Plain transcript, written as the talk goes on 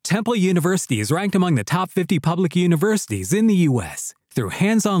Temple University is ranked among the top 50 public universities in the U.S. Through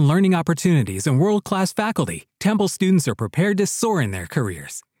hands-on learning opportunities and world-class faculty, Temple students are prepared to soar in their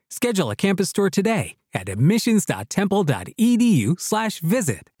careers. Schedule a campus tour today at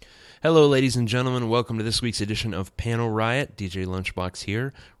admissions.temple.edu/visit. Hello, ladies and gentlemen. Welcome to this week's edition of Panel Riot. DJ Lunchbox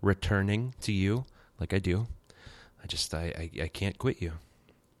here, returning to you like I do. I can't quit you.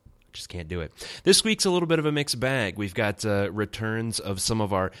 Just can't do it. This week's a little bit of a mixed bag. We've got returns of some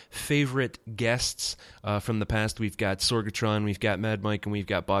of our favorite guests from the past. We've got Sorgatron, we've got Mad Mike, and we've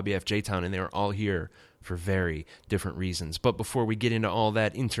got Bobby F. J-Town, and they're all here for very different reasons. But before we get into all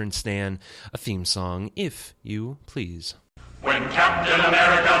that, intern Stan, a theme song, if you please. When Captain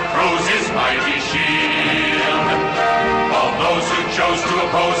America throws his mighty shield, all those who chose to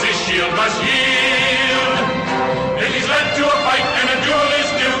oppose his shield must yield. If he's led to a fight and a duel is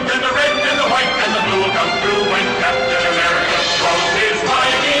due, then the red and the white and the blue will come through when Captain America throws his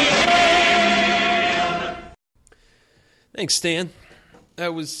mighty shield. Thanks, Stan.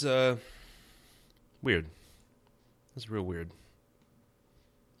 That was weird. That was real weird.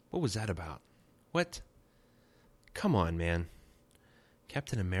 What was that about? What? Come on, man.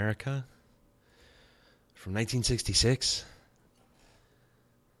 Captain America from 1966?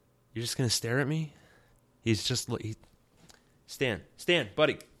 You're just going to stare at me? He's just... Stan,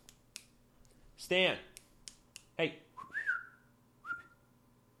 buddy. Stan. Hey.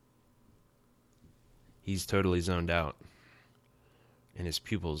 He's totally zoned out. And his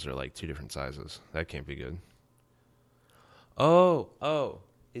pupils are like two different sizes. That can't be good. Oh.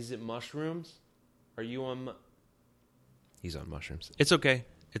 Is it mushrooms? Are you on... He's on mushrooms. It's okay.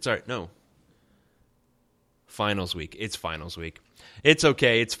 It's all right. No. Finals week. It's finals week. It's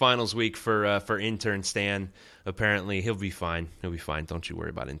okay. It's finals week for intern Stan. Apparently, he'll be fine. He'll be fine. Don't you worry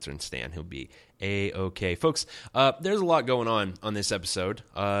about intern Stan. He'll be A-okay. Folks, there's a lot going on this episode.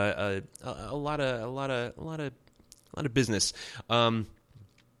 A lot of business.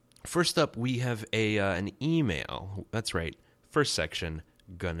 First up, we have an email. That's right. First section,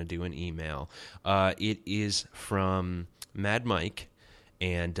 gonna do an email. It is from Mad Mike,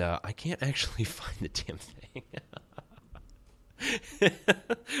 and I can't actually find the damn thing.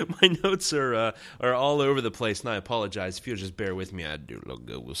 My notes are all over the place, and I apologize. If you'll just bear with me, I do a little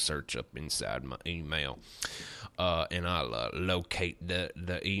Google search up inside my email, and I'll locate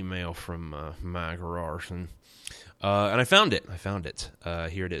the email from Mike Rarson. And I found it.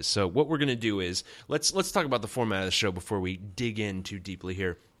 Here it is. So what we're going to do is let's talk about the format of the show before we dig in too deeply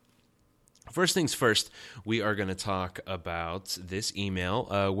here. First things first, we are going to talk about this email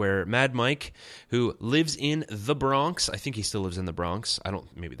where Mad Mike, who lives in the Bronx, I think he still lives in the Bronx.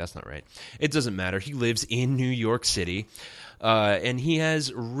 Maybe that's not right. It doesn't matter. He lives in New York City, and he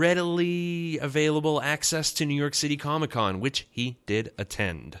has readily available access to New York City Comic-Con, which he did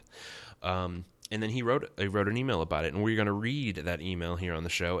attend. And then he wrote an email about it, and we're going to read that email here on the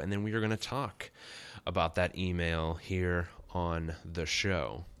show, and then we are going to talk about that email here on the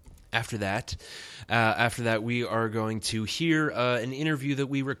show. After that, we are going to hear an interview that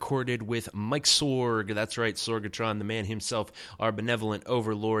we recorded with Mike Sorg. That's right, Sorgatron, the man himself, our benevolent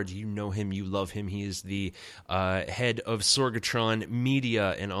overlord. You know him, you love him. He is the head of Sorgatron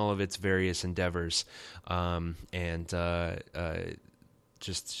Media and all of its various endeavors,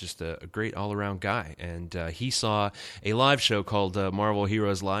 Just a great all-around guy. And he saw a live show called Marvel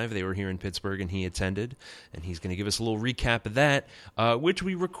Heroes Live. They were here in Pittsburgh, and he attended. And he's going to give us a little recap of that, which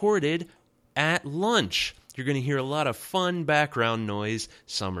we recorded at lunch. You're going to hear a lot of fun background noise.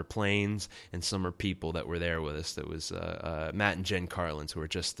 Some are planes, and some are people that were there with us. That was Matt and Jen Carlins, who are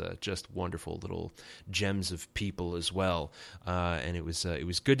just wonderful little gems of people as well. And it was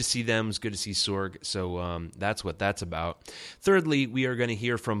good to see them. It was good to see Sorg. So that's what that's about. Thirdly, we are going to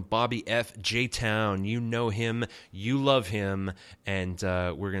hear from Bobby F. J-Town. You know him, you love him, and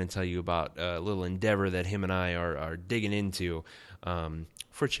we're going to tell you about a little endeavor that him and I are digging into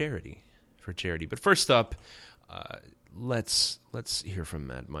for charity. But first up, let's hear from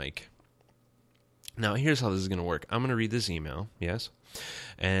Mad Mike. Now, here's how this is going to work. I'm going to read this email, yes,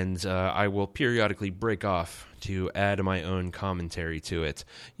 and I will periodically break off to add my own commentary to it.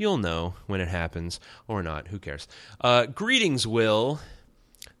 You'll know when it happens, or not. Who cares? Greetings, Will.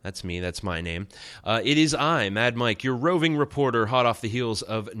 That's me. That's my name. It is I, Mad Mike, your roving reporter, hot off the heels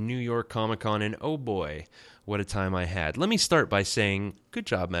of New York Comic-Con, and oh boy, what a time I had. Let me start by saying, good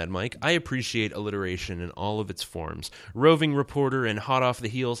job, Mad Mike. I appreciate alliteration in all of its forms. Roving reporter and hot off the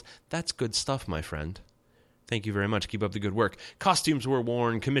heels, that's good stuff, my friend. Thank you very much. Keep up the good work. Costumes were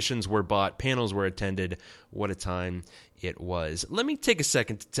worn, commissions were bought, panels were attended. What a time it was. Let me take a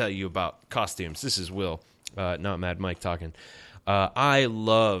second to tell you about costumes. This is Will, not Mad Mike talking. I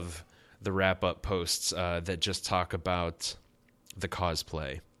love the wrap-up posts that just talk about the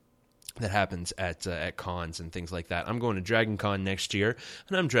cosplay that happens at cons and things like that. I'm going to Dragon Con next year,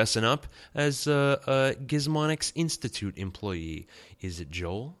 and I'm dressing up as a Gizmonics Institute employee. Is it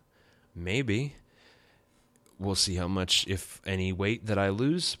Joel? Maybe. We'll see how much, if any, weight that I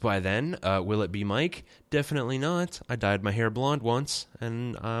lose by then. Will it be Mike? Definitely not. I dyed my hair blonde once,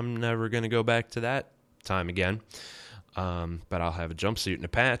 and I'm never going to go back to that time again. But I'll have a jumpsuit and a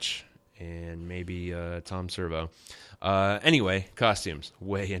patch, and maybe Tom Servo. Anyway, costumes.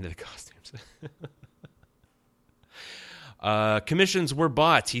 Way into the costumes. Commissions were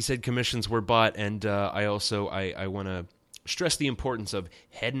bought. He said commissions were bought, and I want to stress the importance of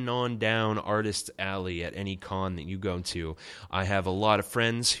heading on down Artist Alley at any con that you go to. I have a lot of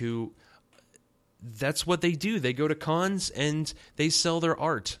friends who, that's what they do. They go to cons and they sell their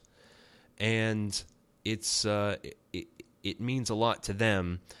art, and it means a lot to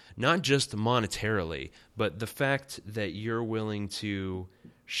them, not just monetarily, but the fact that you're willing to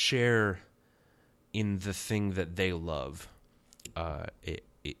share in the thing that they love.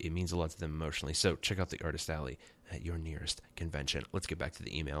 It means a lot to them emotionally. So check out the Artist Alley at your nearest convention. Let's get back to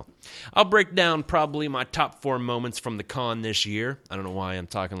the email. I'll break down probably my top 4 moments from the con this year. I don't know why I'm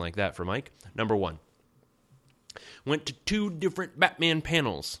talking like that for Mike. Number 1. Went to 2 different Batman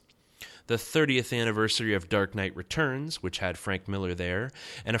panels. The 30th anniversary of Dark Knight Returns, which had Frank Miller there,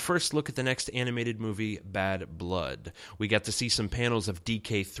 and a first look at the next animated movie, Bad Blood. We got to see some panels of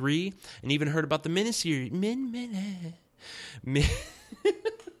DK3, and even heard about the miniseries...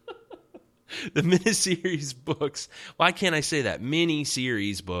 the miniseries books. Why can't I say that?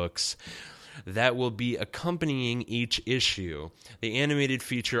 Miniseries books that will be accompanying each issue. The animated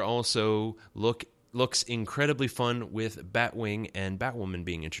feature also looks incredibly fun with Batwing and Batwoman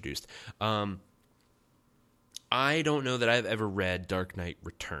being introduced. I don't know that I've ever read Dark Knight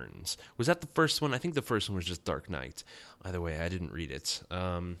Returns. Was that the first one? I think the first one was just Dark Knight. Either way, I didn't read it.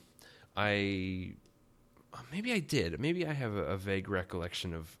 Maybe I did. Maybe I have a vague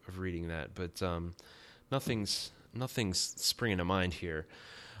recollection of reading that, but nothing's springing to mind here.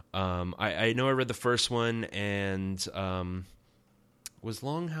 I know I read the first one, and was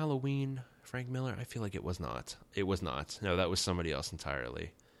Long Halloween Frank Miller? I feel like it was not. It was not. No, that was somebody else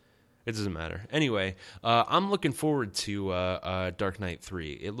entirely. It doesn't matter. Anyway, I'm looking forward to Dark Knight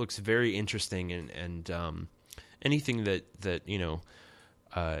 3. It looks very interesting, and anything that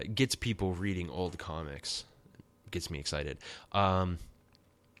gets people reading old comics gets me excited. The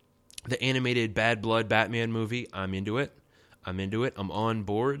animated Bad Blood Batman movie, I'm into it. I'm on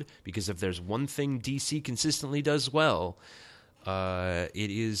board, because if there's one thing DC consistently does well, it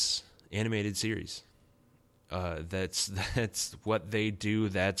is animated series. That's what they do.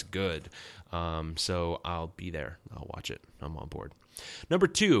 That's good. So I'll be there. I'll watch it. I'm on board. Number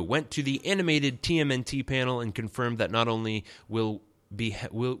 2, went to the animated TMNT panel and confirmed that not only will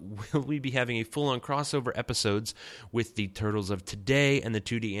we be having a full-on crossover episodes with the Turtles of today and the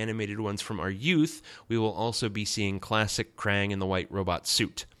 2D animated ones from our youth, we will also be seeing classic Krang in the white robot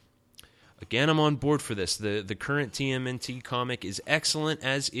suit. Again, I'm on board for this. The current TMNT comic is excellent,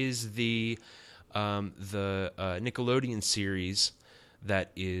 as is the Nickelodeon series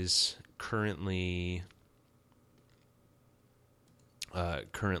that is currently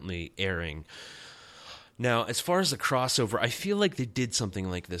airing. Now, as far as the crossover, I feel like they did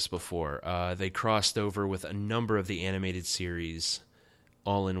something like this before. They crossed over with a number of the animated series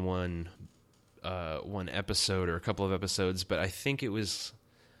all in one episode or a couple of episodes, but I think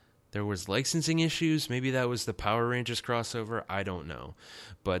there was licensing issues. Maybe that was the Power Rangers crossover. I don't know.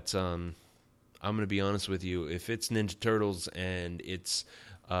 But I'm going to be honest with you. If it's Ninja Turtles and it's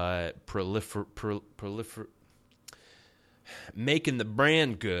making the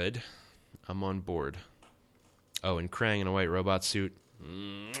brand good, I'm on board. Oh, and Krang in a white robot suit.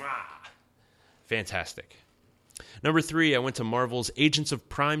 Mwah! Fantastic. Number 3, I went to Marvel's Agents of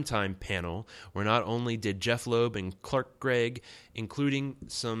Primetime panel, where not only did Jeff Loeb and Clark Gregg, including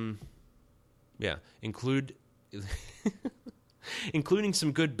some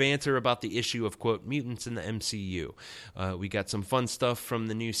good banter about the issue of, quote, mutants in the MCU. We got some fun stuff from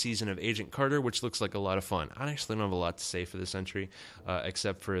the new season of Agent Carter, which looks like a lot of fun. I actually don't have a lot to say for this entry,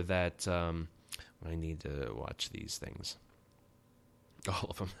 except for that I need to watch these things. All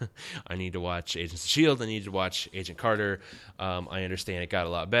of them. I need to watch Agents of S.H.I.E.L.D. I need to watch Agent Carter. I understand it got a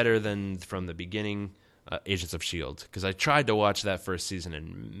lot better than from the beginning, Agents of S.H.I.E.L.D., because I tried to watch that first season,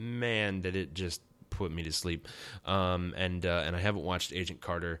 and man, did it just put me to sleep. And I haven't watched Agent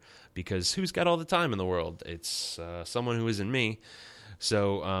Carter, because who's got all the time in the world? It's someone who isn't me.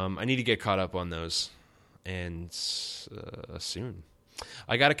 So I need to get caught up on those. and soon.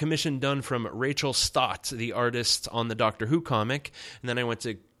 I got a commission done from Rachel Stott, the artist on the Doctor Who comic, and then I went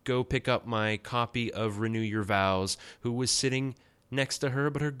to go pick up my copy of Renew Your Vows, who was sitting next to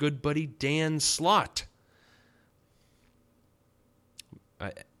her, but her good buddy Dan Slott.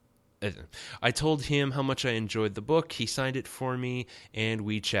 I told him how much I enjoyed the book. He signed it for me, and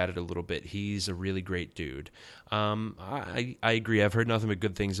we chatted a little bit. He's a really great dude. I agree. I've heard nothing but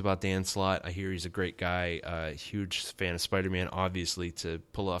good things about Dan Slott. I hear he's a great guy. Huge fan of Spider-Man, obviously, to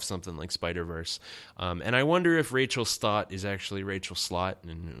pull off something like Spider-Verse. And I wonder if Rachel Stott is actually Rachel Slott,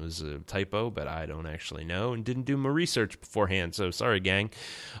 and it was a typo, but I don't actually know, and didn't do my research beforehand, so sorry, gang.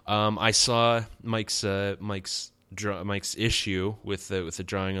 I saw Mike's issue with the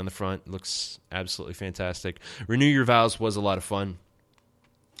drawing on the front. Looks absolutely fantastic. Renew Your Vows was a lot of fun.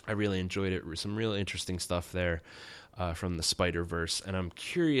 I really enjoyed it. Some real interesting stuff there from the Spider-Verse, and I'm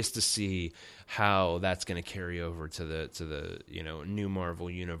curious to see how that's going to carry over to the new Marvel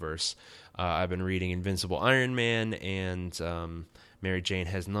universe. I've been reading Invincible Iron Man, and Mary Jane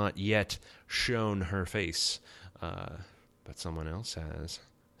has not yet shown her face, but someone else has.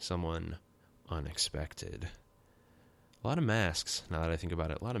 Someone unexpected. A lot of masks, now that I think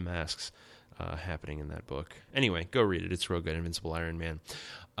about it. A lot of masks happening in that book. Anyway, go read it. It's real good, Invincible Iron Man.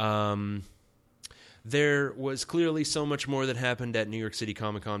 There was clearly so much more that happened at New York City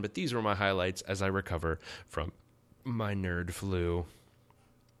Comic Con, but these were my highlights as I recover from my nerd flu.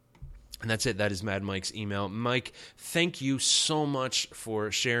 And that's it. That is Mad Mike's email. Mike, thank you so much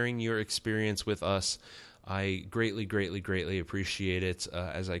for sharing your experience with us. I greatly, greatly, greatly appreciate it,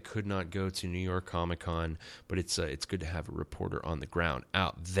 as I could not go to New York Comic Con, but it's good to have a reporter on the ground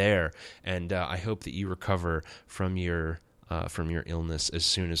out there, and I hope that you recover from your illness as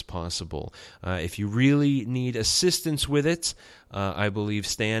soon as possible. If you really need assistance with it, I believe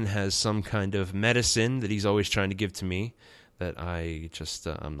Stan has some kind of medicine that he's always trying to give to me that I just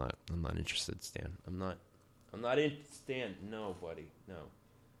I'm not interested, Stan. I'm not interested, Stan. No, buddy, no.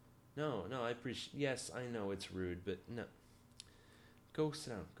 No, I appreciate. Yes, I know it's rude, but no. Go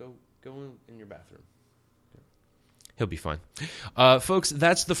sit down. Go in your bathroom. He'll be fine. Folks,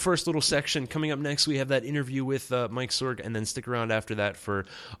 that's the first little section. Coming up next, we have that interview with Mike Sorg, and then stick around after that for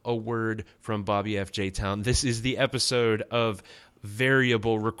a word from Bobby F. J-Town. This is the episode of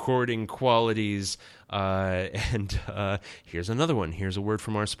variable recording qualities, and here's another one. Here's a word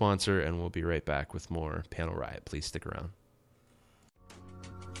from our sponsor, and we'll be right back with more Panel Riot. Please stick around.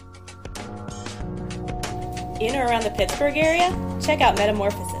 In or around the Pittsburgh area? Check out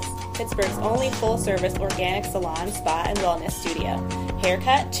Metamorphosis, Pittsburgh's only full-service organic salon, spa, and wellness studio.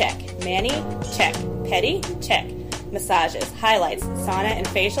 Haircut? Check. Mani? Check. Pedi? Check. Massages, highlights, sauna, and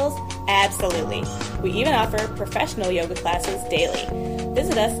facials? Absolutely. We even offer professional yoga classes daily.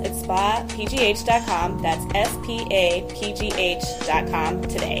 Visit us at spapgh.com, that's spapgh.com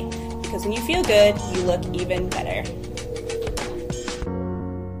today. Because when you feel good, you look even better.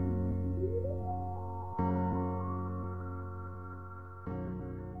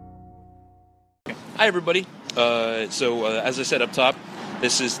 Hi, everybody. So as I said up top,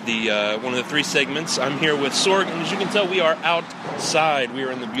 this is the one of the three segments. I'm here with Sorg, and as you can tell, we are outside. We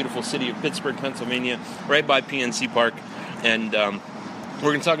are in the beautiful city of Pittsburgh, Pennsylvania, right by PNC Park, and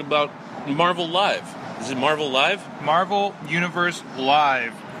we're going to talk about Marvel Live. Is it Marvel Live? Marvel Universe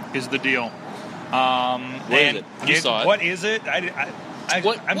Live is the deal. What is it? You saw it. What is it?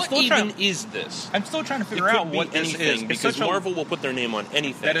 What even is this? I'm still trying to figure out what this is. Because Marvel will put their name on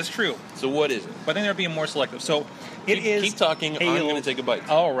anything. That is true. So what is it? But I think they're being more selective. So keep talking. I'm going to take a bite.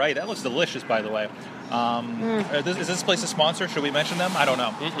 All right. That looks delicious, by the way. Is this place a sponsor? Should we mention them? I don't know.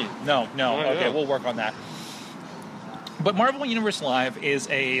 Mm-mm. No. Okay, we'll work on that. But Marvel Universe Live is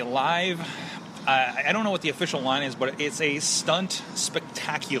a live... I don't know what the official line is, but it's a stunt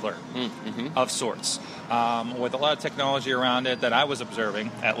spectacular of sorts, with a lot of technology around it that I was observing,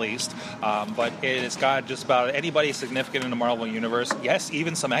 at least. But it's got just about anybody significant in the Marvel Universe. Yes,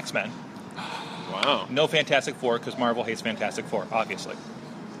 even some X-Men. Wow. No Fantastic Four, because Marvel hates Fantastic Four, obviously.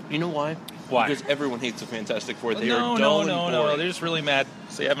 You know why? Why? Because everyone hates the Fantastic Four. They are dull and boring. They're just really mad.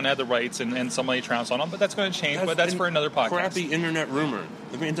 They haven't had the rights, and somebody trounced on them. But that's going to change. But that's for another podcast. Crappy internet rumor.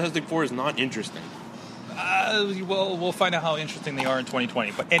 The Fantastic Four is not interesting. Well, we'll find out how interesting they are in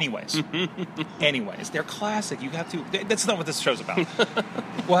 2020. But anyways, they're classic. You have to. That's not what this show's about.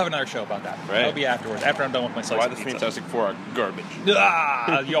 We'll have another show about that. Right. That'll be afterwards. After I'm done with my slice Why of the pizza. Fantastic Four are garbage.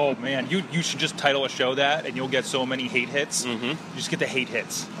 Yo, man, you should just title a show that, and you'll get so many hate hits. Mm-hmm. You just get the hate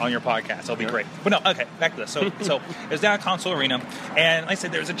hits on your podcast. That'll be great. But no, okay, back to this. So it was down at Console Arena, and like I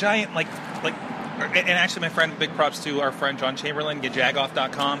said, there's a giant like And actually, my friend, big props to our friend John Chamberlain,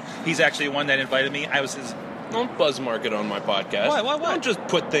 getjagoff.com. He's actually the one that invited me. I was his... Don't buzz market on my podcast. What? Don't just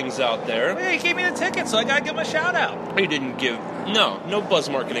put things out there. Hey, he gave me the ticket, so I gotta give him a shout out. He didn't give... No buzz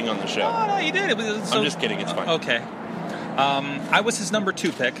marketing on the show. Oh, no, you did. I'm just kidding, it's fine. Okay. I was his number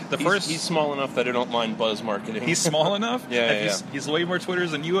 2 pick. He's small enough that I don't mind buzz marketing. He's small enough? Yeah. He's way more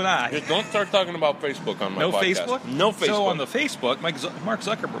Twitters than you and I. Don't start talking about Facebook on my podcast. Facebook? No Facebook. So on the Facebook, Mike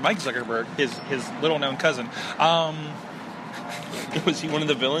Zuckerberg, his little-known cousin... Was he one of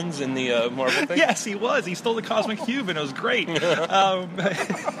the villains in the Marvel thing? Yes, he was. He stole the Cosmic Cube, and it was great.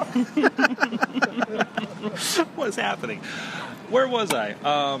 What's happening? Where was I?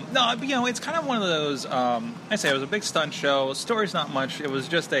 No, it's kind of one of those, I say it was a big stunt show. Story's not much. It was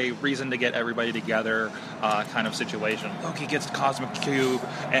just a reason to get everybody together kind of situation. Loki gets the Cosmic Cube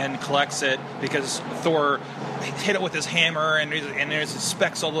and collects it because Thor hit it with his hammer, and there's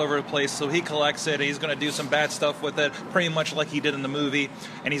specks all over the place, so he collects it, and he's going to do some bad stuff with it, pretty much like he did in the movie.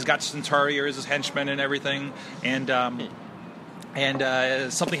 And he's got Centauri as his henchman and everything. And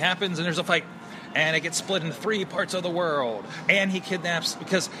something happens, and there's a fight. And it gets split into 3 parts of the world. And he kidnaps,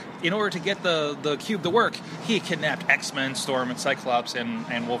 because in order to get the cube to work, he kidnapped X-Men, Storm, and Cyclops,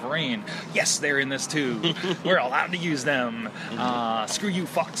 and Wolverine. Yes, they're in this too. We're allowed to use them. Screw you,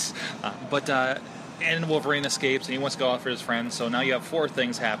 fucks. And Wolverine escapes, and he wants to go out for his friends. So now you have 4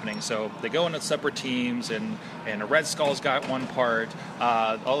 things happening. So they go into separate teams, and Red Skull's got one part.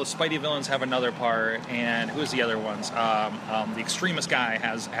 All the Spidey villains have another part. And who's the other ones? The Extremist guy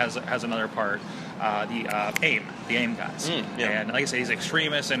has another part. The AIM guys. And like I said, he's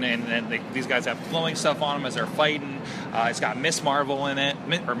Extremist, and these guys have flowing stuff on them as they're fighting. It's got Miss Marvel in it,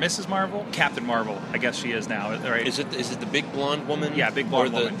 or Mrs. Marvel, Captain Marvel, I guess she is now. Right? Is it the big blonde woman? Yeah, big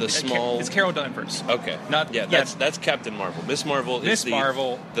blonde or woman. the small. It's Carol Danvers. Okay. That's Captain Marvel. Miss Marvel is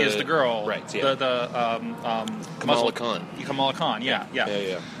the girl. Right. Yeah. Kamala Khan. Kamala Khan. Yeah.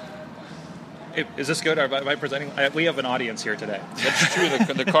 Is this good? Am I presenting? We have an audience here today. That's true.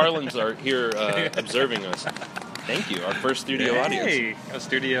 The Carlins are here observing us. Thank you. Our first studio audience. A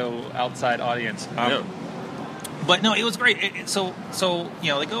studio outside audience. No. But no, it was great. So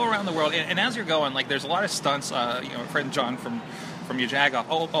they go around the world, and as you're going, like there's a lot of stunts. My friend John from Yajagoff.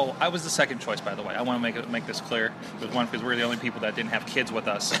 Oh, I was the second choice, by the way. I want to make this clear. It was one because we're the only people that didn't have kids with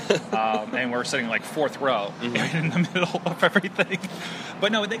us, and we're sitting like 4th row in the middle of everything.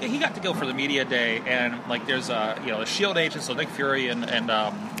 But no, he got to go for the media day, and like there's the Shield agent, so Nick Fury and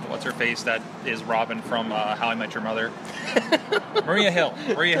what's her face that is Robin from How I Met Your Mother, Maria Hill.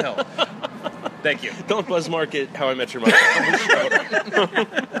 Thank you. Don't buzz market How I Met Your Mother.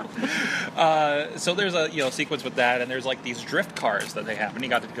 So there's a sequence with that, and there's like these drift cars that they have, and you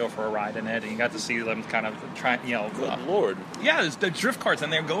got to go for a ride in it, and you got to see them kind of try, Good Lord. Yeah, there's the drift cars,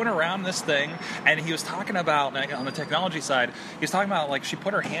 and they're going around this thing, and he was talking about, on the technology side, he was talking about like she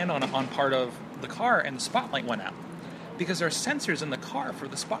put her hand on part of the car, and the spotlight went out. Because there are sensors in the car for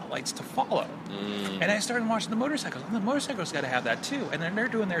the spotlights to follow. And I started watching the motorcycles. And the motorcycles got to have that too. And then they're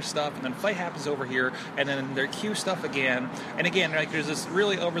doing their stuff, and then fight happens over here, and then their cue stuff again. And again, like there's this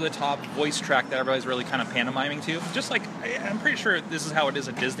really over-the-top voice track that everybody's really kind of pantomiming to. Just like, I'm pretty sure this is how it is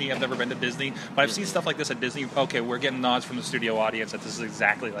at Disney. I've never been to Disney, but I've seen stuff like this at Disney. Okay, we're getting nods from the studio audience that this is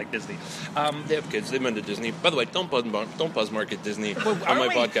exactly like Disney. They have kids. They've been to Disney. By the way, don't buzz market Disney on my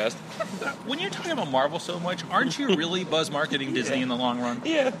podcast. When you're talking about Marvel so much, aren't you really buzz marketing Disney in the long run?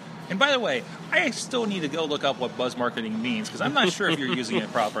 Yeah. And by the way, I still need to go look up what buzz marketing means, because I'm not sure if you're using it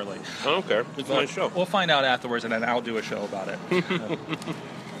properly. I don't care. It's my show. We'll find out afterwards, and then I'll do a show about it.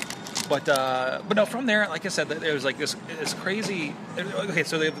 But no, from there, like I said, there was like this crazy. Okay,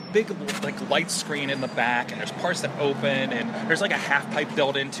 so they have a big like light screen in the back, and there's parts that open, and there's like a half pipe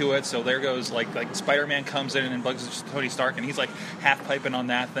built into it. So there goes like Spider-Man comes in and bugs Tony Stark, and he's like half piping on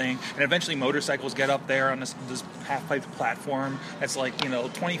that thing, and eventually motorcycles get up there on this half pipe platform that's like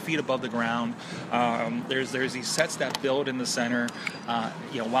 20 feet above the ground. There's these sets that build in the center,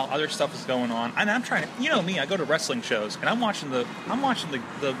 while other stuff is going on, and I'm trying to, me, I go to wrestling shows, and I'm watching the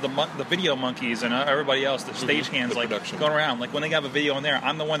video monkeys and everybody else, the stagehands, like going around. Like when they have a video in there,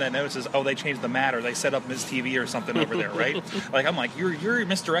 I'm the one that notices, they changed the mat, or they set up Ms. TV or something over there, right? Like I'm like, your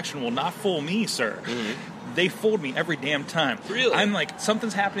misdirection will not fool me, sir. Mm-hmm. They fooled me every damn time. Really? I'm like,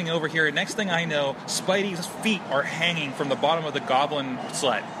 something's happening over here. Next thing I know, Spidey's feet are hanging from the bottom of the Goblin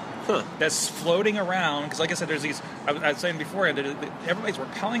sled. That's floating around, because like I said, there's these, I was saying before, everybody's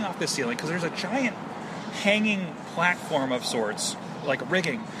rappelling off this ceiling, because there's a giant hanging platform of sorts, like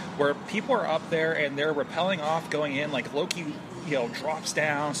rigging, where people are up there and they're rappelling off, going in, like Loki drops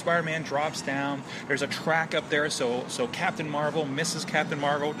down. Spider-Man drops down. There's a track up there, so Captain Marvel, Mrs. Captain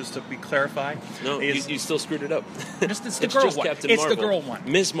Marvel, just to be clarified. No, you still screwed it up. It's the girl just one. Captain It's Marvel. the girl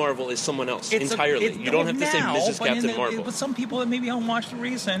one. Ms. Marvel is someone else entirely. You don't have to say Mrs. Captain Marvel. But some people that maybe haven't watched the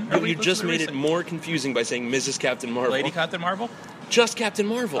recent. But you just made it more confusing by saying Mrs. Captain Marvel. Lady Captain Marvel? Just Captain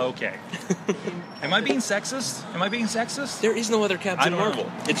Marvel. Okay. Am I being sexist? There is no other Captain Marvel.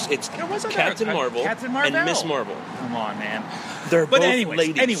 Know. It's There was Captain Marvel and Miss Marvel. Come on, man. They're both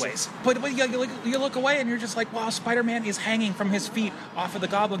anyways, ladies. But you look away and you're just like, wow, Spider-Man is hanging from his feet off of the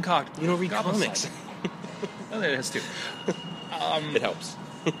Goblin Cock. You don't read comics. Oh, it has to. It helps.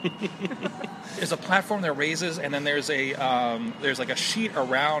 There's a platform that raises, and then there's like a sheet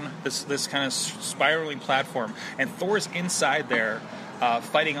around this kind of spiraling platform, and Thor's inside there,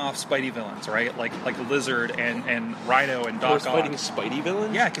 fighting off Spidey villains, right? Like Lizard and Rhino and Doc Ock. Fighting Spidey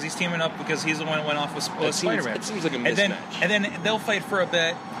villains? Yeah, because he's teaming up because he's the one who went off with Spider-Man. It seems like a mismatch. And then they'll fight for a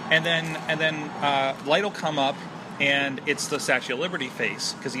bit, and then Light will come up. And it's the Statue of Liberty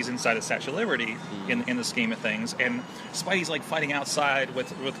face, because he's inside of Statue of Liberty in the scheme of things. And Spidey's like fighting outside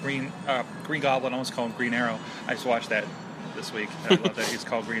with Green Goblin. I almost call him Green Arrow. I just watched that this week. I love that he's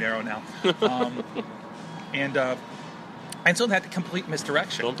called Green Arrow now. And so that complete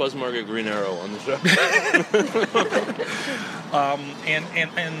misdirection. Don't buzz Margaret Green Arrow on the show.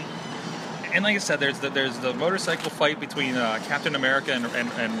 And like I said, there's the motorcycle fight between Captain America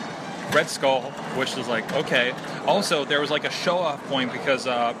and Red Skull, which is like, okay. Also, there was like a show-off point because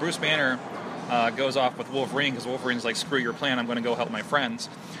Bruce Banner goes off with Wolverine because Wolverine's like, screw your plan, I'm going to go help my friends.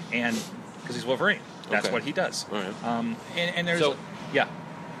 And because he's Wolverine. That's what he does. All right. And there's... So, yeah.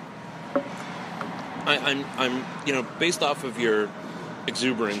 I'm based off of your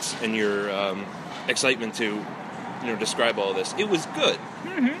exuberance and your excitement to describe all this, it was good.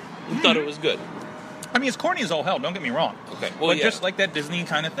 Mm-hmm. I thought it was good. I mean, it's corny as all hell, don't get me wrong. Okay. Well, but just like that Disney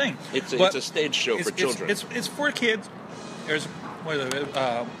kind of thing. It's a stage show for children. It's for kids. There's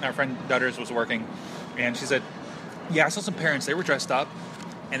our friend Dutters was working, and she said, yeah, I saw some parents, they were dressed up,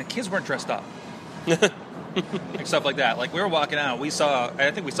 and the kids weren't dressed up. And stuff like that. Like, we were walking out,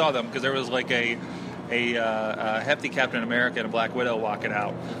 I think we saw them, because there was like a hefty Captain America and a Black Widow walking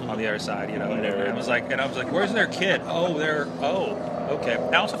out on the other side, and I was like, where's their kid? Okay.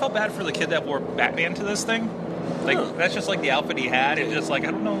 I also felt bad for the kid that wore Batman to this thing. Like, that's just like the outfit he had, and just like,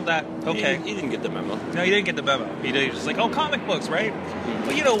 I don't know that. Okay. He didn't get the memo. No, he didn't get the memo. He was just like, comic books, right?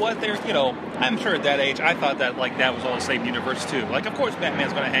 But you know what? I'm sure at that age, I thought that like that was all the same universe too. Like, of course,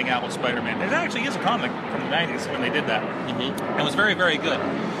 Batman's going to hang out with Spider-Man. It actually is a comic from the 90s when they did that. Mm-hmm. It was very, very good.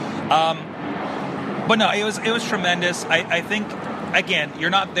 But no, it was tremendous. I think, again, you're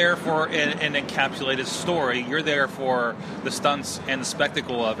not there for an encapsulated story. You're there for the stunts and the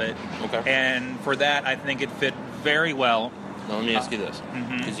spectacle of it. Okay. And for that, I think it fit very well. Now, let me ask you this.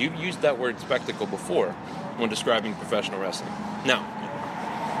 Because you've used that word spectacle before when describing professional wrestling. Now,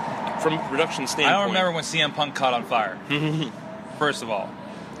 from a production standpoint... I don't remember when CM Punk caught on fire. First of all.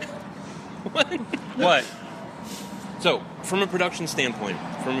 What? So, from a production standpoint,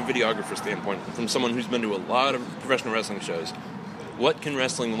 from a videographer standpoint, from someone who's been to a lot of professional wrestling shows, what can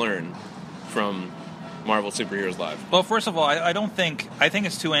wrestling learn from Marvel Superheroes Live? Well, first of all, I think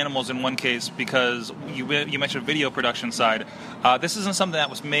it's two animals in one case, because you mentioned video production side. This isn't something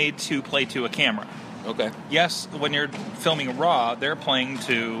that was made to play to a camera. Okay. Yes, when you're filming Raw, they're playing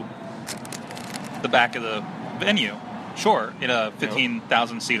to the back of the venue. Sure, in a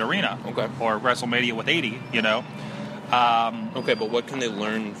 15,000-seat arena. Okay. Or WrestleMania with 80, Okay, but what can they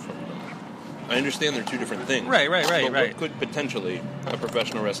learn from them? I understand they're two different things. Right. But what could potentially a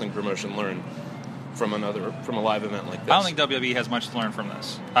professional wrestling promotion learn from a live event like this? I don't think WWE has much to learn from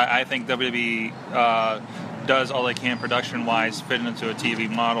this. I think WWE does all they can production-wise, fit into a TV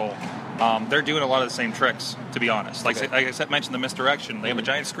model. They're doing a lot of the same tricks, to be honest. Like I said, mentioned the misdirection. They have a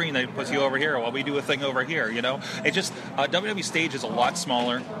giant screen that puts you over here while we do a thing over here, It just, WWE stage is a lot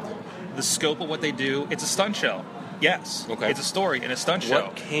smaller. The scope of what they do, it's a stunt show. Yes. Okay. It's a story and a stunt show.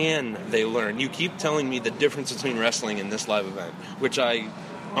 What can they learn? You keep telling me the difference between wrestling and this live event, which I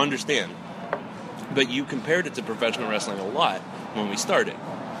understand. But you compared it to professional wrestling a lot when we started.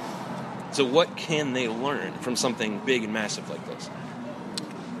 So what can they learn from something big and massive like this?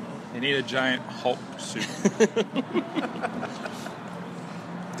 They need a giant Hulk suit.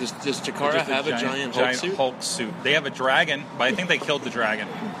 Does Chikara have a giant Hulk suit? They have a dragon, but I think they killed the dragon.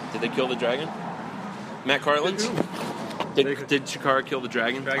 Did they kill the dragon? Matt Carlins? Did Chikara kill the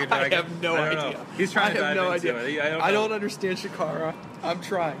dragon? I have no idea. He's trying to dive into it. I don't understand Chikara. I'm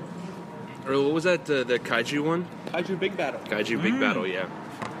trying. Or what was that? The Kaiju one? Kaiju Big Battle. Kaiju Big Battle, yeah.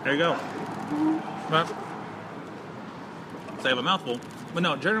 There you go. Well, so I have a mouthful. But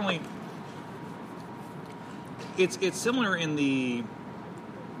no, generally, it's similar in the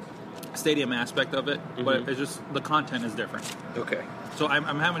stadium aspect of it, but it's just the content is different. Okay. So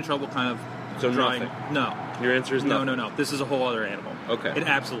I'm having trouble kind of drawing. nothing. No. Your answer is no. No. This is a whole other animal. Okay. It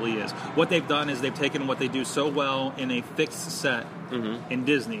absolutely is. What they've done is they've taken what they do so well in a fixed set in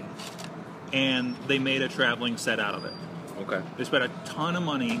Disney, and they made a traveling set out of it. Okay. They spent a ton of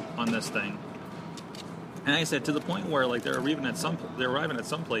money on this thing, and like I said, to the point where like they're arriving at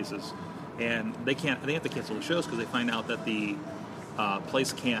some places, and they have to cancel the shows because they find out that the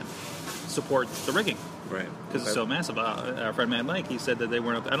place can't support the rigging. Right. Because it's so massive. Our friend Mad Mike, he said that they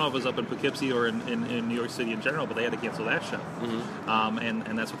weren't up. I don't know if it was up in Poughkeepsie or in New York City in general, but they had to cancel that show.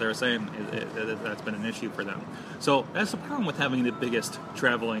 And that's what they were saying. That's been an issue for them. So that's the problem with having the biggest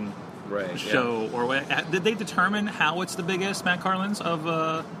traveling show. Yeah. Or did they determine how it's the biggest, Matt Carlins?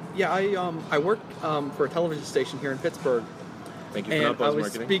 Yeah, I work for a television station here in Pittsburgh. Thank you for and not buzz I was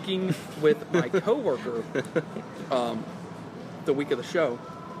marketing. speaking with my coworker the week of the show,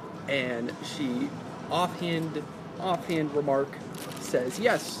 and she offhand remark says,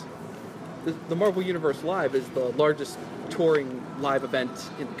 yes, the Marvel Universe Live is the largest touring live event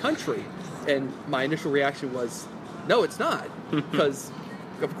in the country. And my initial reaction was, no, it's not. Because,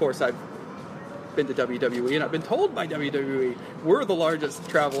 of course, I've been to WWE, and I've been told by WWE, we're the largest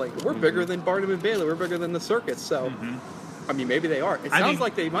traveling. We're bigger than Barnum and Bailey. We're bigger than the circus. So, I mean, maybe they are. It sounds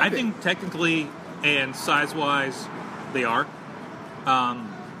like they might be. I think technically and size-wise, they are.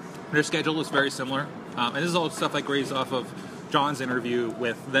 Their schedule is very similar. And this is all stuff I grazed off of John's interview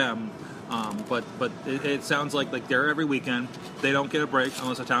with them. But it sounds like they're every weekend. They don't get a break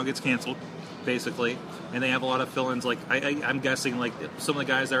unless a town gets canceled, basically. And they have a lot of fill-ins. Like I'm guessing, like some of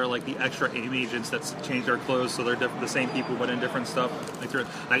the guys that are like the extra AIM agents that change their clothes so they're the same people but in different stuff.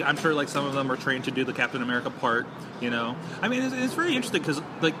 Like I'm sure like some of them are trained to do the Captain America part. You know, I mean it's very interesting because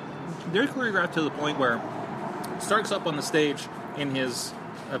like they're choreographed to the point where Stark's up on the stage in his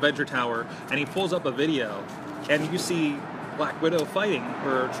Avenger Tower, and he pulls up a video, and you see Black Widow fighting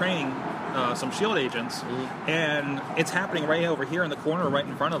or training some S.H.I.E.L.D. agents, and it's happening right over here in the corner, right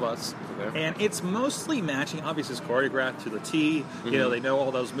in front of us. Okay. And it's mostly matching. Obviously, it's choreographed to the T. You know, they know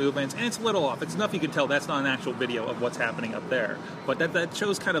all those movements, and it's a little off. It's enough you can tell that's not an actual video of what's happening up there, but that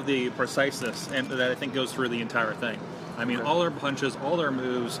shows kind of the preciseness, and that I think goes through the entire thing. I mean, all their punches, all their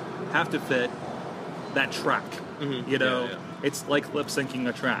moves have to fit that track. You know. Yeah. It's like lip syncing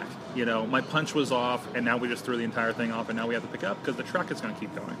a track. You know, my punch was off, and now we just threw the entire thing off, and now we have to pick up because the track is going to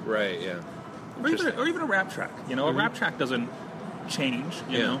keep going. Right. Yeah. Or even a rap track. You know, a rap track doesn't change.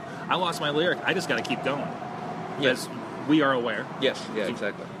 You know, I lost my lyric. I just got to keep going. Yes, we are aware. Yes. Yeah.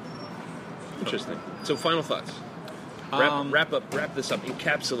 Exactly. Interesting. So, final thoughts. Wrap this up.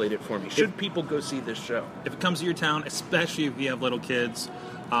 Encapsulate it for me. Should people go see this show? If it comes to your town, especially if you have little kids,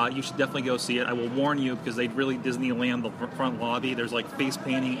 you should definitely go see it. I will warn you because they really Disneyland the front lobby. There's like face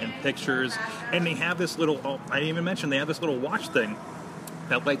painting and pictures, and they have this little. Oh, I didn't even mention they have this little watch thing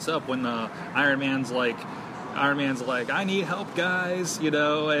that lights up when Iron Man's like, I need help, guys, you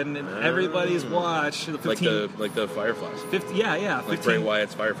know, and everybody's watch. The 15, like the Fireflies. 50, yeah. 15, like Bray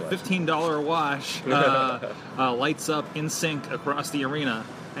Wyatt's Fireflies. $15 wash lights up in sync across the arena.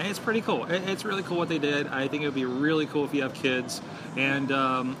 And it's pretty cool. It's really cool what they did. I think it would be really cool if you have kids. And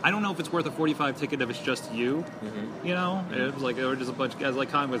I don't know if it's worth a $45 ticket if it's just you. You know, it was like or just a bunch of guys like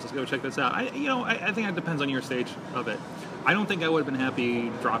convoys. Let's go check this out. I think it depends on your stage of it. I don't think I would have been happy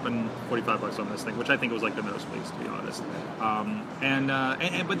dropping $45 on this thing, which I think was like the nosebleeds, to be honest.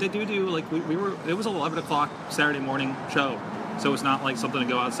 But they do like we were. It was an 11 o'clock Saturday morning show, so it's not like something to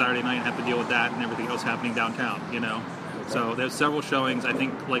go out Saturday night and have to deal with that and everything else happening downtown. You know. So there's several showings. I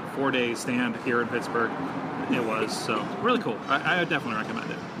think like 4 days stand here in Pittsburgh. It was so really cool. I would definitely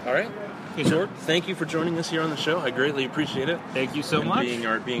recommend it. All right. Hey, Sword, thank you for joining us here on the show. I greatly appreciate it. Thank you so much. Being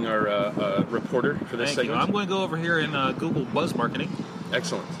our reporter for this segment. I'm going to go over here and Google Buzz Marketing.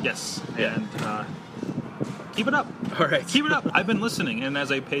 Excellent. Yes. Yeah. And keep it up. All right. Keep it up. I've been listening, and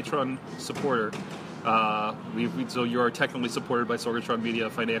as a Patreon supporter, so you are technically supported by Sorgatron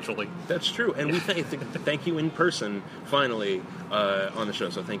Media financially. That's true, and we thank you in person finally on the show.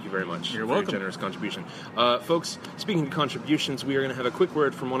 So thank you very much. You're welcome. For your generous contribution, folks. Speaking of contributions, we are going to have a quick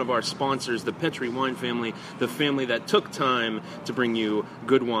word from one of our sponsors, the Petri Wine Family, the family that took time to bring you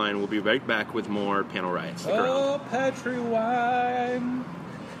good wine. We'll be right back with more Panel Riot. Stick around. Petri Wine.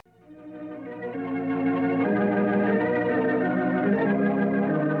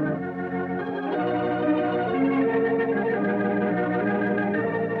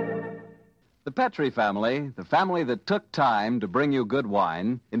 The Petri family, the family that took time to bring you good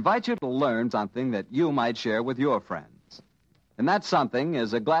wine, invites you to learn something that you might share with your friends. And that something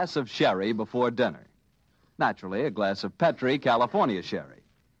is a glass of sherry before dinner. Naturally, a glass of Petri California sherry.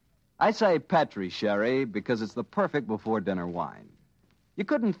 I say Petri sherry because it's the perfect before-dinner wine. You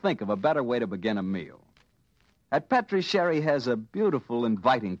couldn't think of a better way to begin a meal. That Petri sherry has a beautiful,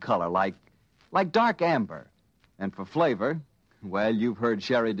 inviting color, like dark amber. And for flavor, well, you've heard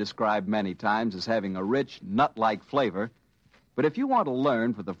sherry described many times as having a rich, nut-like flavor. But if you want to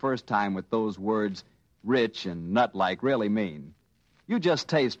learn for the first time what those words rich and nut-like really mean, you just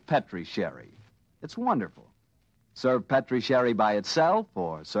taste Petri sherry. It's wonderful. Serve Petri sherry by itself,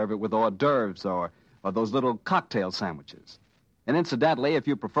 or serve it with hors d'oeuvres or those little cocktail sandwiches. And incidentally, if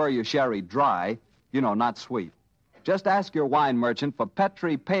you prefer your sherry dry, not sweet, just ask your wine merchant for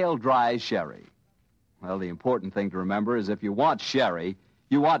Petri Pale Dry Sherry. Well, the important thing to remember is if you want sherry,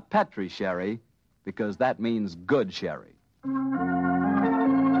 you want Petri sherry, because that means good sherry.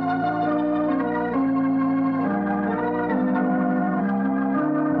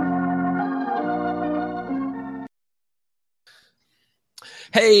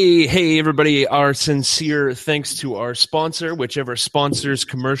 Hey, everybody. Our sincere thanks to our sponsor, whichever sponsor's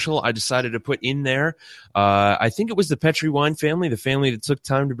commercial I decided to put in there. I think it was the Petri Wine family, the family that took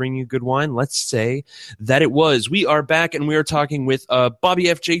time to bring you good wine. Let's say that it was. We are back, and we are talking with Bobby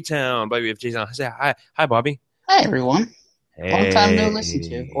F. J-Town. Bobby F. J-Town. Say hi. Hi, Bobby. Hi, everyone. Hey. Long time no listen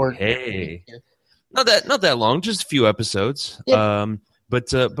to. Or hey. Not that long, just a few episodes. Yeah.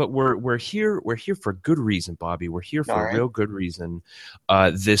 But we're here for good reason, Bobby. We're here for a real good reason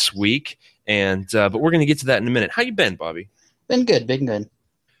this week, and but we're gonna get to that in a minute. How you been, Bobby? Been good.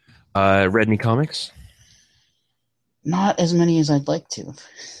 Read any comics? Not as many as I'd like to.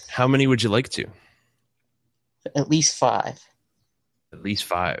 How many would you like to? At least 5. At least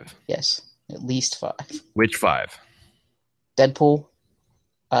 5. Yes, at least 5. Which 5? Deadpool.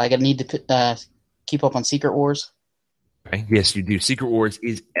 I gotta need to keep up on Secret Wars. Okay. Yes, you do. Secret Wars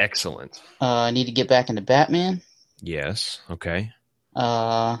is excellent. I need to get back into Batman. Yes. Okay.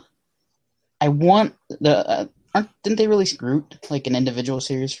 I want the. Didn't they release Groot, like an individual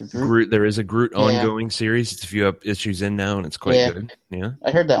series for Groot? There is a Groot ongoing series. It's a few issues in now, and it's quite good. Yeah. I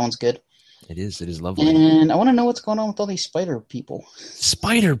heard that one's good. It is. It is lovely. And I want to know what's going on with all these spider people.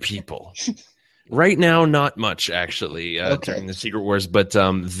 Spider people. Right now, not much actually during the Secret Wars, but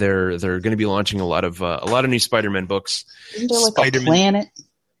they're going to be launching a lot of new Spider-Man books. Isn't there like a planet?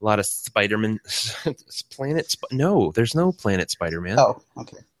 A lot of Spider-Man planet. No, there's no planet Spider-Man. Oh,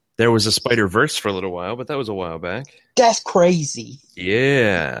 okay. There was a Spider-Verse for a little while, but that was a while back. That's crazy.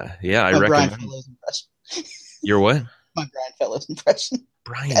 Yeah. I recommend. Brian Fellows impression. Your what? My Brian Fellows impression.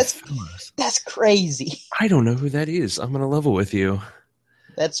 Brian Fellows. That's crazy. I don't know who that is. I'm going to level with you.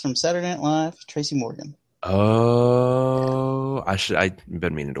 That's from Saturday Night Live, Tracy Morgan. Oh, I've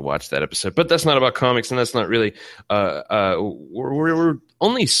been meaning to watch that episode, but that's not about comics, and that's not really. We're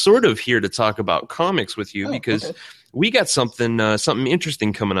only sort of here to talk about comics with you because we got something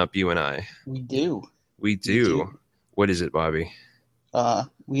interesting coming up. You and I. We do. What is it, Bobby?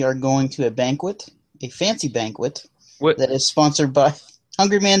 We are going to a banquet, a fancy banquet that is sponsored by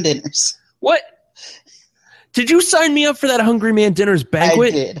Hungry Man Dinners. What? Did you sign me up for that Hungry Man Dinners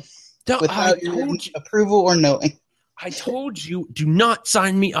banquet? I did. Without your approval or knowing. I told you, do not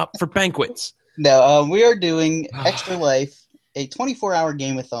sign me up for banquets. No, we are doing Extra Life, a 24-hour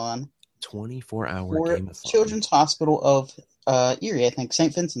game-a-thon. 24-hour game-a-thon. Children's Hospital of Erie, I think.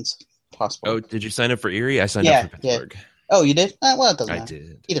 St. Vincent's Hospital. Oh, did you sign up for Erie? I signed up for Pittsburgh. Yeah. Oh, you did? Well, it doesn't matter. I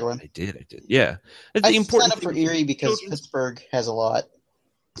did. Either one. I did. Yeah. I signed up for Erie because Pittsburgh has a lot.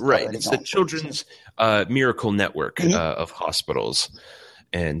 Right. It's the Children's Miracle Network of hospitals.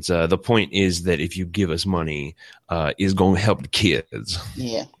 And the point is that if you give us money, it's going to help the kids.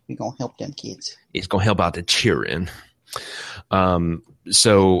 Yeah, we're going to help them kids. It's going to help out the children.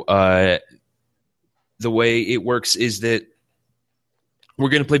 So the way it works is that we're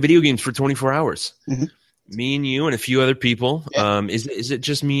going to play video games for 24 hours. Mm-hmm. Me and you and a few other people. Yeah. Is it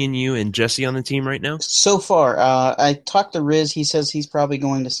just me and you and Jesse on the team right now? So far. I talked to Riz. He says he's probably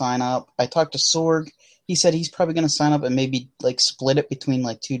going to sign up. I talked to Sorg. He said he's probably going to sign up and maybe like split it between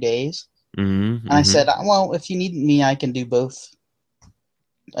like 2 days. Mm-hmm, and I said, well, if you need me, I can do both.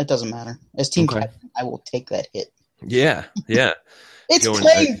 It doesn't matter. As team captain, I will take that hit. Yeah. It's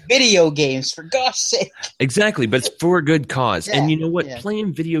playing video games, for gosh sake. Exactly, but it's for a good cause. Yeah, and you know what? Yeah.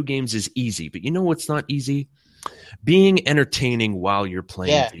 Playing video games is easy, but you know what's not easy? Being entertaining while you're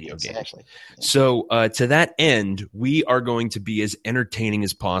playing video games. Yeah. So to that end, we are going to be as entertaining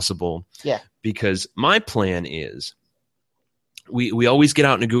as possible. Yeah. Because my plan is we always get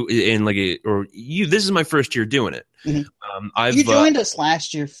out this is my first year doing it. Mm-hmm. You joined us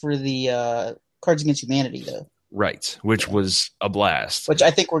last year for the Cards Against Humanity, though. Right, which was a blast. Which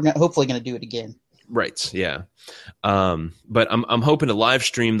I think we're hopefully going to do it again. Right, yeah. But I'm hoping to live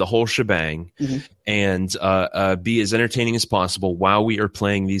stream the whole shebang and be as entertaining as possible while we are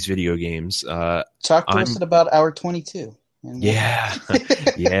playing these video games. Talk to us at about hour 22. Yeah.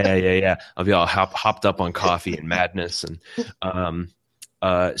 Yeah. I'll be all hopped up on coffee and madness. And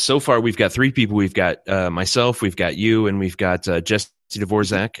so far, we've got 3 people. We've got myself, we've got you, and we've got Jessie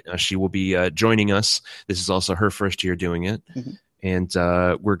Dvorak. She will be joining us. This is also her first year doing it. And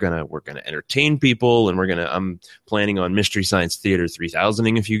we're gonna entertain people, and I'm planning on Mystery Science Theater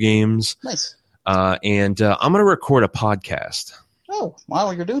 3000ing a few games. Nice. And I'm gonna record a podcast. Oh,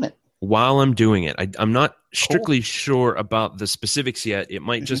 while you're doing it. While I'm doing it, I'm not strictly sure about the specifics yet. It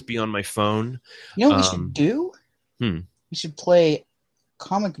might just be on my phone. You know what we should do? We should play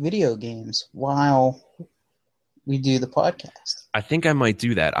comic video games while we do the podcast. I think I might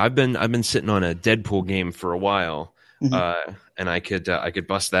do that. I've been sitting on a Deadpool game for a while, and I could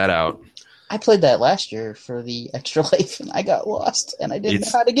bust that out. I played that last year for the Extra Life, and I got lost, and I didn't know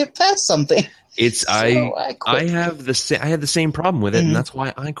how to get past something. I had the same problem with it, and that's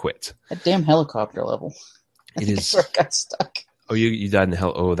why I quit. That damn helicopter level. I got stuck. Oh, you died in the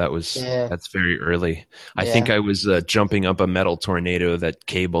hell. Oh, that's very early. I think I was jumping up a metal tornado that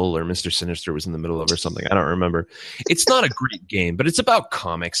Cable or Mr. Sinister was in the middle of or something. I don't remember. It's not a great game, but it's about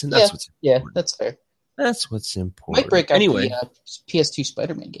comics, and that's what's important. Yeah, that's fair. That's what's important. Might break out the PS2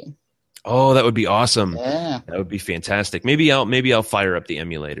 Spider-Man game. Oh, that would be awesome. Yeah. That would be fantastic. Maybe I'll fire up the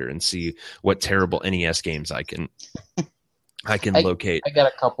emulator and see what terrible NES games I can locate. I got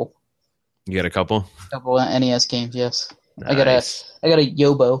a couple. You got a couple? A couple of NES games, yes. Nice. I got a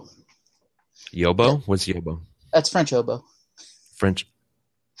Yobo. Yobo? Yeah. What's Yobo? That's French Yobo. French?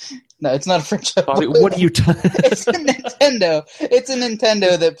 No, it's not a French Yobo. Bobby, what are you It's a Nintendo. It's a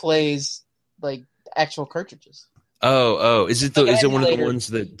Nintendo that plays like actual cartridges. Oh! Is it one of the ones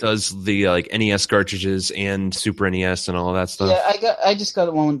that does the like NES cartridges and Super NES and all of that stuff? Yeah, I just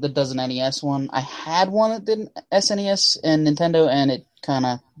got one that does an NES one. I had one that did SNES and Nintendo, and it kind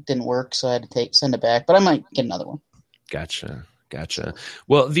of didn't work, so I had to send it back. But I might get another one. Gotcha.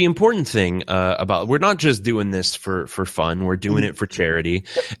 Well, the important thing about we're not just doing this for fun. We're doing it for charity,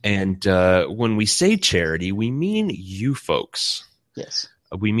 and when we say charity, we mean you folks. Yes.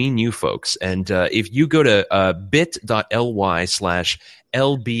 We mean you folks. And if you go to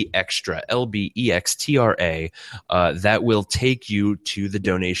bit.ly/LBextra, LBEXTRA, that will take you to the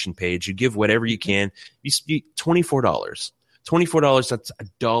donation page. You give whatever you can. You $24. $24, that's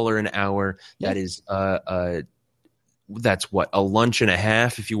 $1 an hour. Yeah. That is that's what, a lunch and a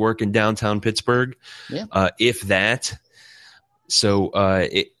half if you work in downtown Pittsburgh. Yeah. If that. So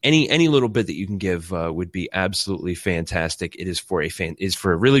any little bit that you can give would be absolutely fantastic. It is for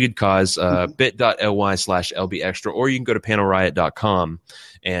a really good cause. Bit.ly/LBextra, or you can go to panelriot.com,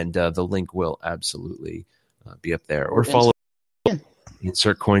 and the link will absolutely be up there. Or follow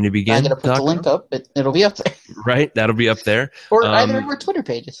insert coin to begin. I'm going to put the link up. It'll be up there. Right, that'll be up there. Or either of our Twitter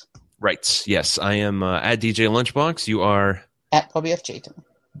pages. Right. Yes, I am at DJ Lunchbox. You are at Bobby F. J-Town.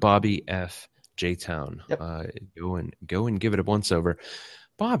 Bobby F. J-Town. Yep. Go and give it a once over.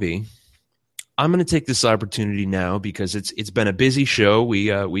 Bobby, I'm going to take this opportunity now because it's been a busy show.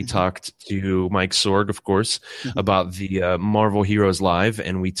 We talked to Mike Sorg, of course, about the Marvel Heroes Live,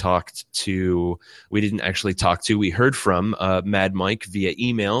 and we heard from Mad Mike via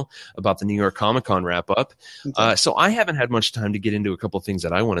email about the New York Comic Con wrap up. Okay. So I haven't had much time to get into a couple of things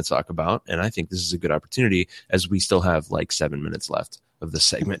that I want to talk about, and I think this is a good opportunity as we still have like 7 minutes left of this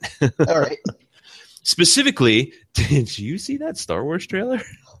segment. All right. Specifically, did you see that Star Wars trailer?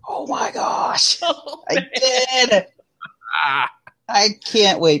 Oh my gosh. I did. I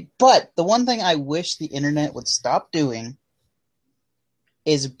can't wait. But the one thing I wish the internet would stop doing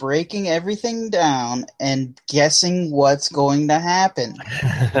is breaking everything down and guessing what's going to happen.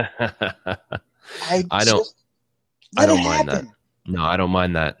 I don't mind that. No, I don't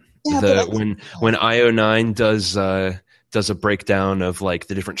mind that. Yeah, when IO9 does a breakdown of like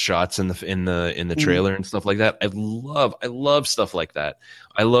the different shots in the trailer and stuff like that. I love stuff like that.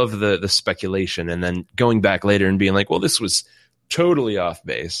 I love the speculation and then going back later and being like, well, this was totally off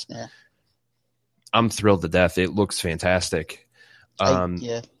base. Yeah. I'm thrilled to death. It looks fantastic.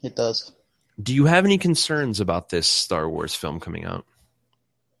 Yeah, it does. Do you have any concerns about this Star Wars film coming out?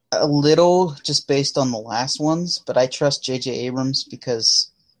 A little, just based on the last ones, but I trust J.J. Abrams because,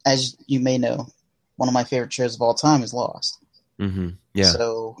 as you may know, one of my favorite shows of all time is Lost. Mm-hmm. Yeah.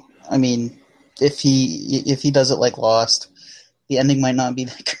 So, I mean, if he does it like Lost, the ending might not be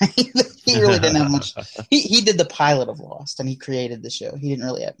that great. He really didn't have much. He did the pilot of Lost, and he created the show. He didn't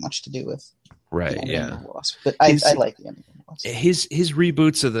really have much to do with Right. The ending Yeah. of Lost. But I like the ending of Lost. His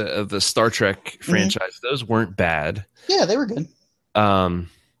reboots of the Star Trek franchise, those weren't bad. Yeah, they were good.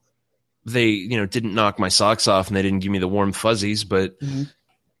 They didn't knock my socks off, and they didn't give me the warm fuzzies, but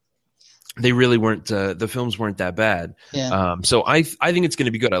they really weren't. The films weren't that bad. Yeah. So I think it's going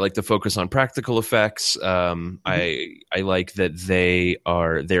to be good. I like the focus on practical effects. I like that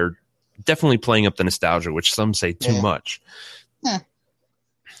they're definitely playing up the nostalgia, which some say too much. Yeah.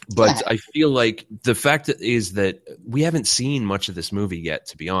 But I feel like the fact is that we haven't seen much of this movie yet,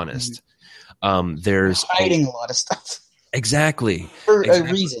 to be honest. There's hiding a lot of stuff. Exactly. For a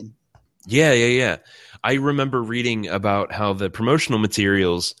reason. Yeah. I remember reading about how the promotional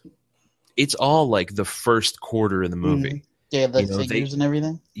materials, it's all like the first quarter of the movie. Yeah, the figures and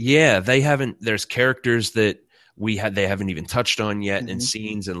everything. Yeah, there's characters that they haven't even touched on yet, and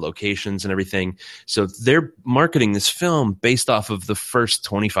scenes and locations and everything. So they're marketing this film based off of the first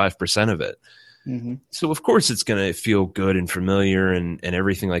 25% of it. So of course it's going to feel good and familiar and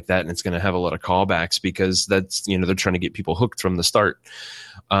everything like that, and it's going to have a lot of callbacks because that's they're trying to get people hooked from the start.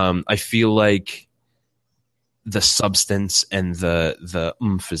 I feel like the substance and the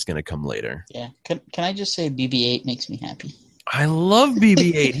oomph is going to come later. Yeah. Can I just say BB-8 makes me happy? I love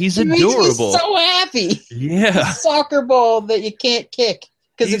BB-8. He's He adorable. makes me so happy. Yeah. A soccer ball that you can't kick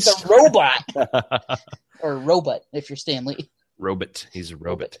because it's a robot. Or a robot if you're Stanley. Robot. He's a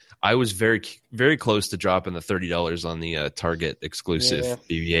robot. I was very, very close to dropping the $30 on the Target exclusive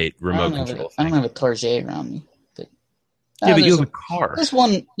BB-8 remote control. I don't have a Target around me. But, but you have a car. There's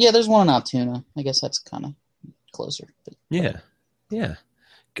one. Yeah, there's one in Altoona. I guess that's kind of closer. But, yeah.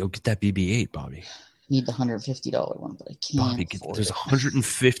 Go get that BB-8, Bobby. Need the $150 one, but I can't. Bobby, there's a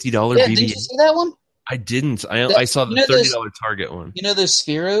 $150 yeah, BB-8. Did you see that one? I didn't. I saw the $30 Target one. You know those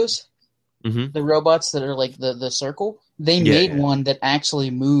Spheros? The robots that are like the circle? They made one that actually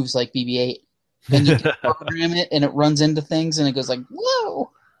moves like BB-8. And you can program it, and it runs into things, and it goes like,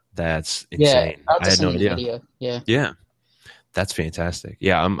 whoa! That's insane. Yeah, I had no idea. Video. Yeah. That's fantastic.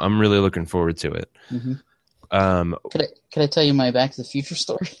 Yeah, I'm really looking forward to it. Could I tell you my Back to the Future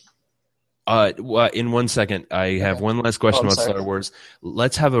story? In 1 second, I have one last question about Star Wars.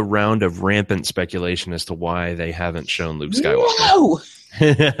 Let's have a round of rampant speculation as to why they haven't shown Luke Skywalker. No!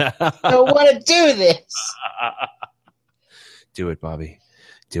 I don't want to do this. Do it, Bobby.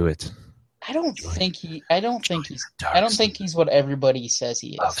 Do it. I don't think he's what everybody says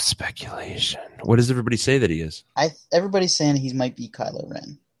he is. Of speculation. What does everybody say that he is? Everybody's saying he might be Kylo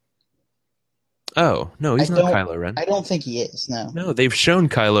Ren. Oh, no, he's not Kylo Ren. I don't think he is, no. No, they've shown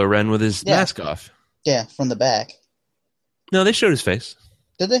Kylo Ren with his mask off. Yeah, from the back. No, they showed his face.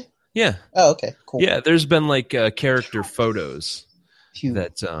 Did they? Yeah. Oh, okay, cool. Yeah, there's been like character photos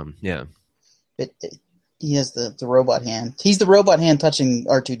that, yeah. He has the robot hand. He's the robot hand touching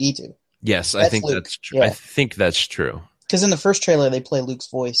R2-D2. Yes, I think that's true. Yeah. I think that's true. Because in the first trailer, they play Luke's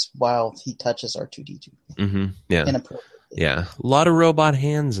voice while he touches R2-D2. Yeah. Inappropriately. Yeah. A lot of robot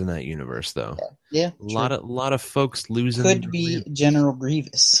hands in that universe, though. Yeah. A lot of folks losing. Could be General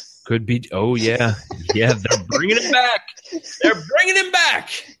Grievous. Could be. Oh, yeah. Yeah, they're bringing it back. They're bringing him back.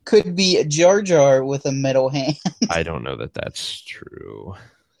 Could be Jar Jar with a metal hand. I don't know that that's true.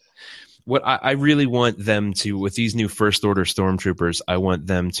 What I really want them to, with these new First Order Stormtroopers, I want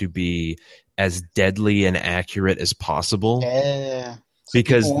them to be as deadly and accurate as possible. Yeah. So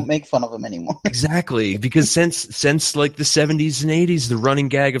because people won't make fun of them anymore. Exactly. Because since like the 70s and 80s, the running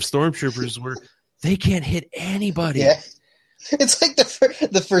gag of Stormtroopers were they can't hit anybody. Yeah. It's like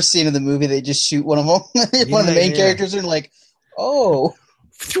the first scene of the movie, they just shoot one of them. One of the main characters are like, oh.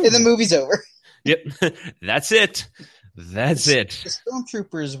 And the movie's over. Yep. That's it. That's it. The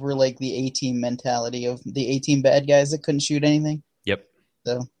Stormtroopers were like the A-Team mentality of the A-Team bad guys that couldn't shoot anything. Yep.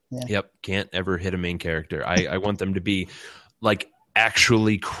 So, yeah. Yep. Can't ever hit a main character. I want them to be like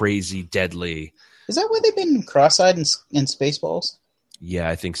actually crazy deadly. Is that why they've been cross-eyed in Spaceballs? Yeah,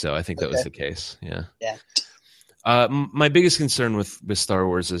 I think so. I think that was the case. Yeah. Yeah. My biggest concern with Star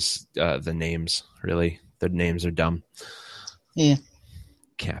Wars is the names, really. The names are dumb. Yeah.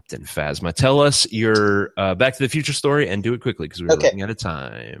 Captain Phasma. Tell us your Back to the Future story and do it quickly because we're running out of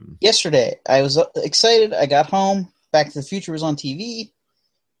time. Yesterday, I was excited. I got home. Back to the Future was on TV.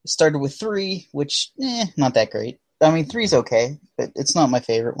 It started with 3, which, not that great. I mean, 3's okay, but it's not my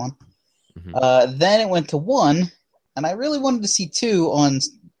favorite one. Mm-hmm. Then it went to 1, and I really wanted to see 2 on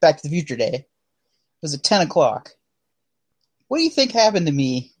Back to the Future Day. It was at 10 o'clock. What do you think happened to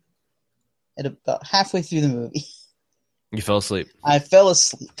me at about halfway through the movie? You fell asleep. I fell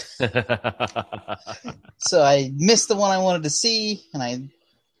asleep. So I missed the one I wanted to see, and I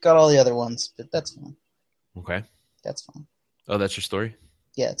got all the other ones, but that's fine. Okay. That's fine. Oh, that's your story?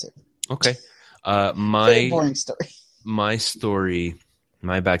 Yeah, that's it. Okay. Very My boring story. my story,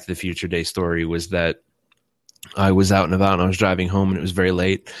 my Back to the Future Day story was that I was out and about and I was driving home and it was very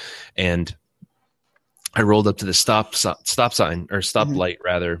late, and I rolled up to the stop sign or stop light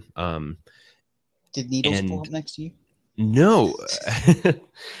rather. Did needles pull up next to you? No,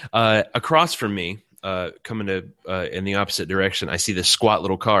 across from me, coming to in the opposite direction, I see this squat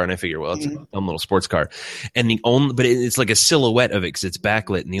little car, and I figure, well, it's a dumb little sports car, and but it's like a silhouette of it because it's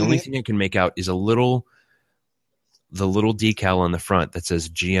backlit, and the only thing I can make out is the little decal on the front that says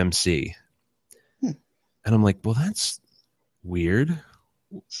GMC, and I'm like, well, that's weird.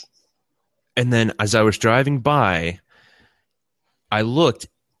 And then as I was driving by, I looked,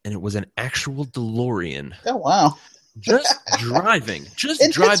 and it was an actual DeLorean. Oh, wow. Just driving,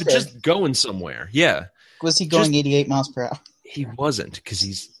 just going somewhere. Yeah. Was he going 88 miles per hour? He wasn't, because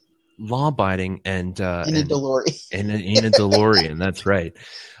he's law-abiding and in a DeLorean. In a DeLorean, that's right.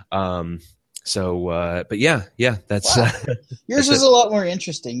 But yeah, that's wow. Yours was a lot more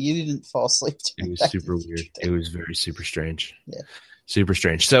interesting. You didn't fall asleep. It was super weird. It was very super strange. Yeah. Super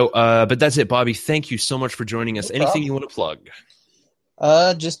strange. So, but that's it, Bobby. Thank you so much for joining us. Anything you want to plug?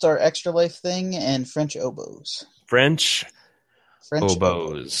 Just our Extra Life thing and French oboes. French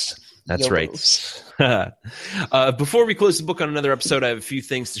oboes. That's Yobos. Right. Before we close the book on another episode, I have a few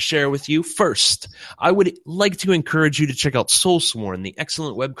things to share with you. First, I would like to encourage you to check out Soulsworn, the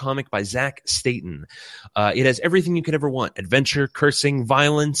excellent webcomic by Zach Staten. It has everything you could ever want: adventure, cursing,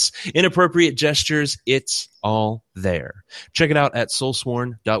 violence, inappropriate gestures. It's all there. Check it out at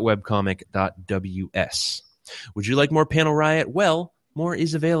soulsworn.webcomic.ws. Would you like more Panel Riot? Well, more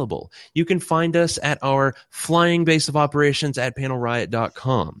is available. You can find us at our flying base of operations at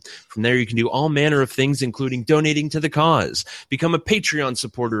panelriot.com. From there, you can do all manner of things, including donating to the cause. Become a Patreon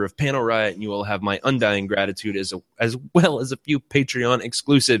supporter of Panel Riot, and you will have my undying gratitude as well as a few Patreon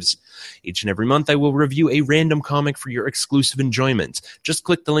exclusives. Each and every month, I will review a random comic for your exclusive enjoyment. Just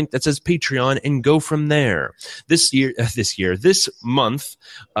click the link that says Patreon and go from there. This month,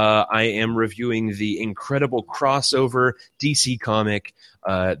 I am reviewing the incredible crossover DC comic,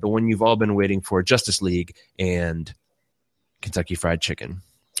 the one you've all been waiting for, Justice League and Kentucky Fried Chicken.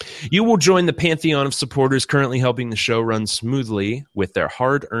 You will join the pantheon of supporters currently helping the show run smoothly with their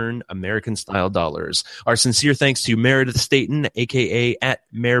hard-earned American-style dollars. Our sincere thanks to Meredith Staten, a.k.a. at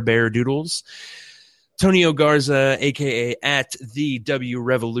Mare Bear Doodles, Tonio Garza, a.k.a. at The W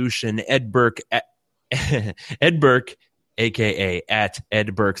Revolution, Ed Burke, a.k.a. at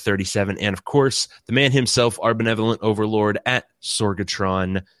Ed Burke 37, and of course, the man himself, our benevolent overlord, at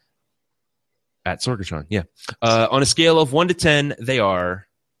Sorgatron. At Sorgatron, yeah. On a scale of 1 to 10, they are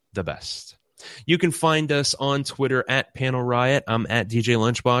the best. You can find us on Twitter at Panel Riot. I'm at DJ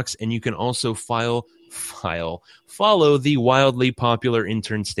Lunchbox, and you can also follow the wildly popular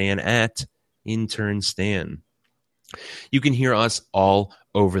Intern Stan at Intern Stan. You can hear us all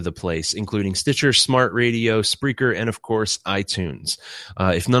over the place, including Stitcher, Smart Radio, Spreaker, and of course, iTunes.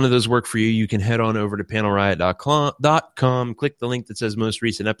 If none of those work for you, you can head on over to panelriot.com, click the link that says most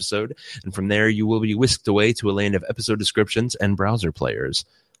recent episode, and from there you will be whisked away to a land of episode descriptions and browser players.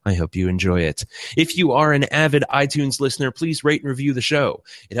 I hope you enjoy it. If you are an avid iTunes listener, please rate and review the show.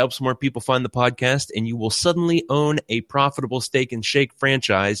 It helps more people find the podcast, and you will suddenly own a profitable Steak and Shake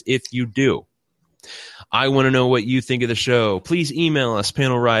franchise if you do. I want to know what you think of the show. Please email us,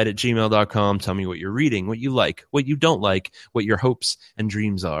 panelriot@gmail.com. Tell me what you're reading, what you like, what you don't like, what your hopes and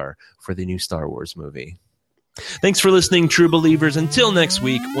dreams are for the new Star Wars movie. Thanks for listening, true believers. Until next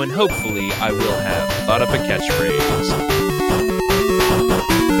week, when hopefully I will have thought up a catchphrase.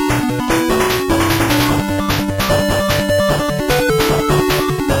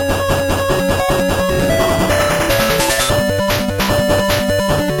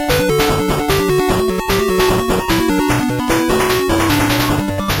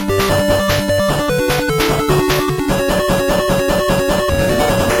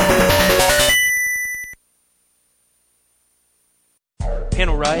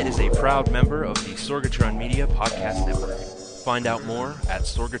 Panel Riot is a proud member of the Sorgatron Media Podcast Network. Find out more at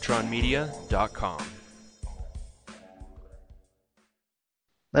sorgatronmedia.com.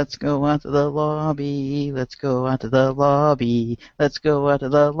 Let's go out to the lobby, let's go out to the lobby, let's go out to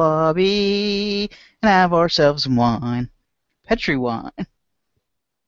the lobby and have ourselves some wine. Petri wine.